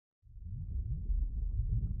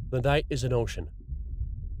The Night is an Ocean.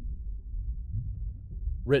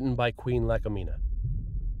 Written by Queen Lacomina.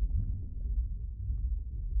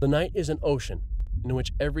 The night is an ocean in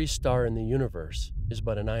which every star in the universe is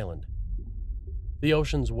but an island. The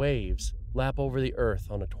ocean's waves lap over the earth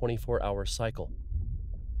on a 24-hour cycle.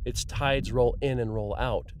 Its tides roll in and roll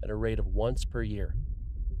out at a rate of once per year.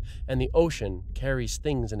 And the ocean carries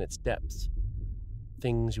things in its depths,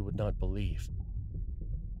 things you would not believe.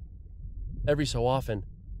 Every so often,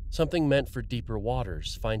 something meant for deeper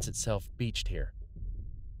waters finds itself beached here.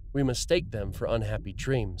 We mistake them for unhappy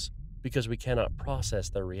dreams because we cannot process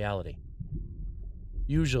their reality.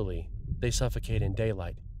 Usually, they suffocate in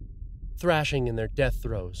daylight, thrashing in their death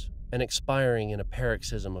throes and expiring in a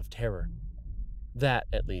paroxysm of terror. That,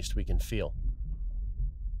 at least, we can feel.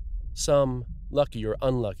 Some, lucky or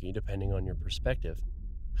unlucky depending on your perspective,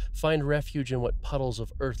 find refuge in what puddles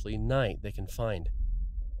of earthly night they can find.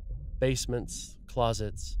 Basements,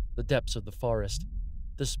 closets, the depths of the forest,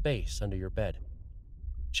 the space under your bed.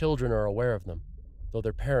 Children are aware of them, though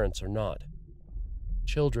their parents are not.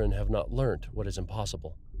 Children have not learnt what is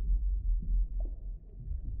impossible.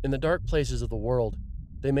 In the dark places of the world,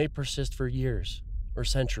 they may persist for years or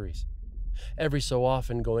centuries, every so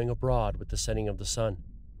often going abroad with the setting of the sun,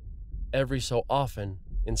 every so often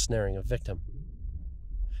ensnaring a victim.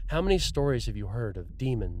 How many stories have you heard of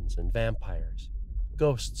demons and vampires,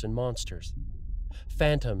 ghosts and monsters,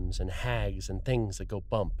 phantoms and hags and things that go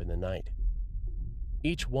bump in the night?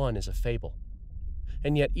 Each one is a fable,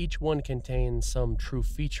 and yet each one contains some true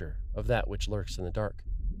feature of that which lurks in the dark.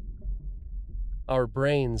 Our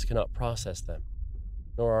brains cannot process them,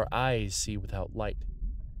 nor our eyes see without light,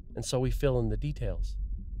 and so we fill in the details.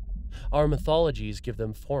 Our mythologies give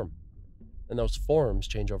them form, and those forms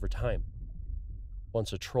change over time.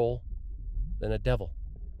 Once a troll, then a devil,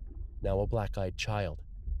 now a black-eyed child.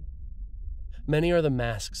 Many are the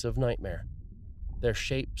masks of nightmare. Their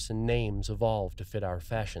shapes and names evolve to fit our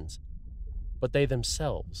fashions, but they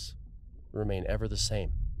themselves remain ever the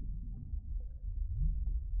same.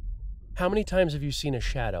 How many times have you seen a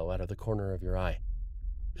shadow out of the corner of your eye?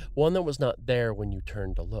 One that was not there when you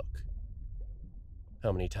turned to look.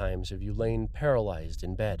 How many times have you lain paralyzed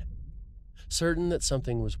in bed, certain that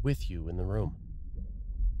something was with you in the room?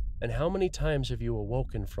 And how many times have you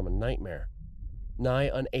awoken from a nightmare,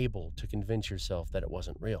 nigh unable to convince yourself that it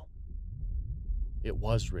wasn't real? It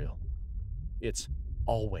was real. It's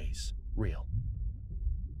always real.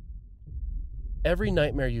 Every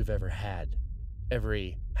nightmare you've ever had,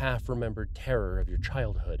 every half-remembered terror of your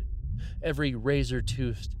childhood, every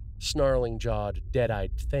razor-toothed, snarling-jawed,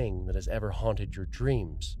 dead-eyed thing that has ever haunted your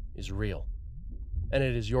dreams is real. And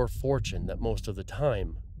it is your fortune that most of the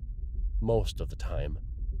time,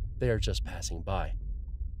 they are just passing by.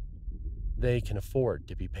 They can afford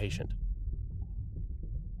to be patient.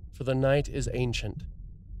 For the night is ancient.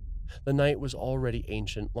 The night was already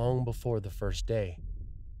ancient long before the first day,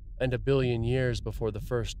 and 1 billion years before the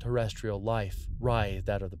first terrestrial life writhed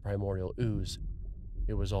out of the primordial ooze.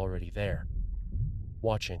 It was already there,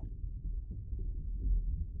 watching.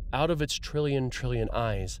 Out of its trillion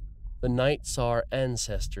eyes, the night saw our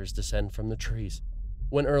ancestors descend from the trees.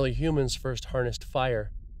 When early humans first harnessed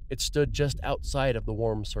fire, it stood just outside of the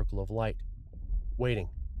warm circle of light, waiting.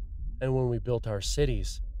 And when we built our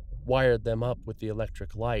cities, wired them up with the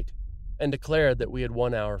electric light, and declared that we had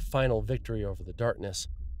won our final victory over the darkness,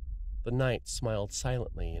 the night smiled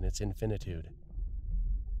silently in its infinitude.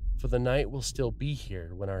 For the night will still be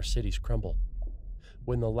here when our cities crumble,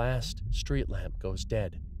 when the last street lamp goes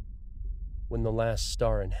dead, when the last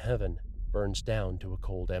star in heaven burns down to a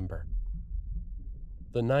cold ember.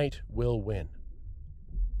 The night will win.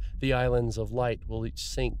 The islands of light will each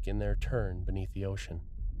sink in their turn beneath the ocean.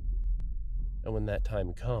 And when that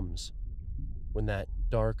time comes, when that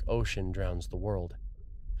dark ocean drowns the world,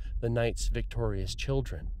 the night's victorious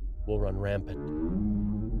children will run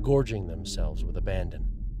rampant, gorging themselves with abandon.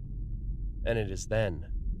 And it is then,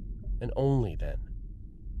 and only then,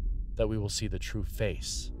 that we will see the true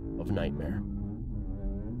face of nightmare.